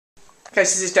Okay,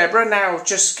 so this is Deborah, now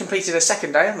just completed a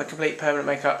second day on the Complete Permanent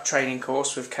Makeup Training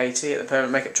course with Katie at the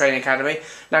Permanent Makeup Training Academy.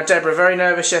 Now Deborah, very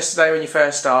nervous yesterday when you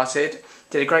first started,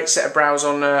 did a great set of brows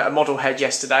on a model head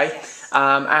yesterday, Yes.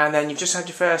 And then you've just had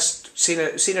your first, seen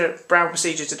a brow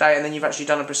procedure today, and then you've actually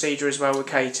done a procedure as well with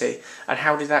Katie. And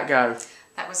how did that go?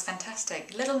 That was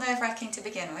fantastic. A little nerve-wracking to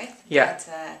begin with, Yeah.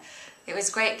 but it was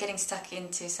great getting stuck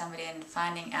into somebody and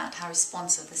finding out how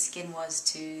responsive the skin was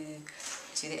to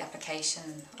the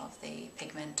application of the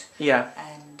pigment. Yeah.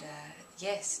 And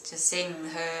yes, just seeing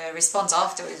her response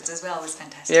afterwards as well was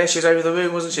fantastic. Yeah, she was over the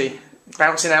moon, wasn't she?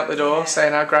 Bouncing out the door, Yeah.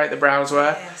 saying how great the brows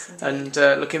were, Yes, and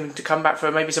looking to come back for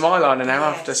maybe some eyeliner now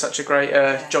Yes. after such a great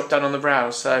job done on the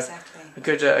brows. So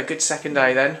Exactly. a good second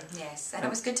day then. Yes, and it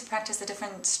was good to practice the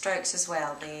different strokes as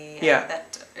well.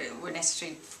 That were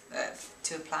necessary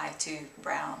to apply to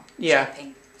brow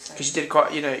shaping. Because you did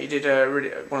quite, you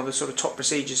did one of the sort of top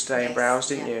procedures today in brows,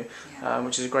 didn't you? Yeah.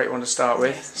 Which is a great one to start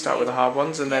with. Yes, Start with the hard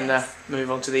ones and then move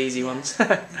on to the easy Yeah. ones.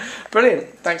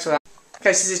 Brilliant, thanks for that.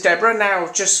 Okay, so this is Deborah, now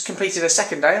just completed a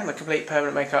second day on the Complete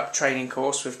Permanent Makeup Training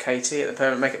course with Katie at the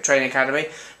Permanent Makeup Training Academy.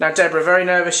 Now Deborah, very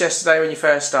nervous yesterday when you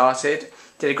first started,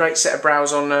 did a great set of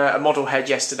brows on a model head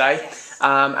yesterday, Yes.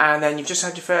 and then you've just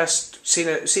had your first, seen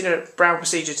a brow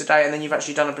procedure today, and then you've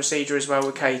actually done a procedure as well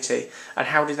with Katie. And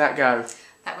how did that go?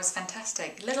 That was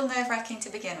fantastic. A little nerve-wracking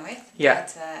to begin with, Yeah.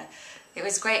 but it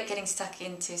was great getting stuck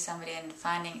into somebody and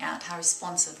finding out how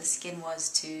responsive the skin was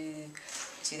to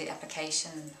the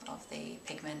application of the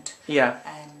pigment. Yeah.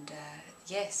 And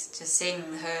yes, just seeing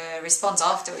her response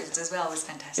afterwards as well was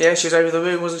fantastic. Yeah, she was over the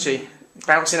moon, wasn't she?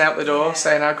 Bouncing out the door, Yeah.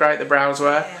 saying how great the brows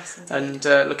were, Yes, and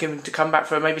looking to come back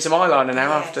for maybe some eyeliner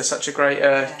now Yes. after such a great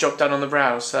job done on the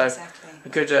brows. So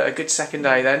Exactly. a good second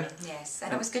day then. Yes,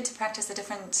 and it was good to practice the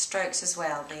different strokes as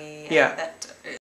well. Yeah. That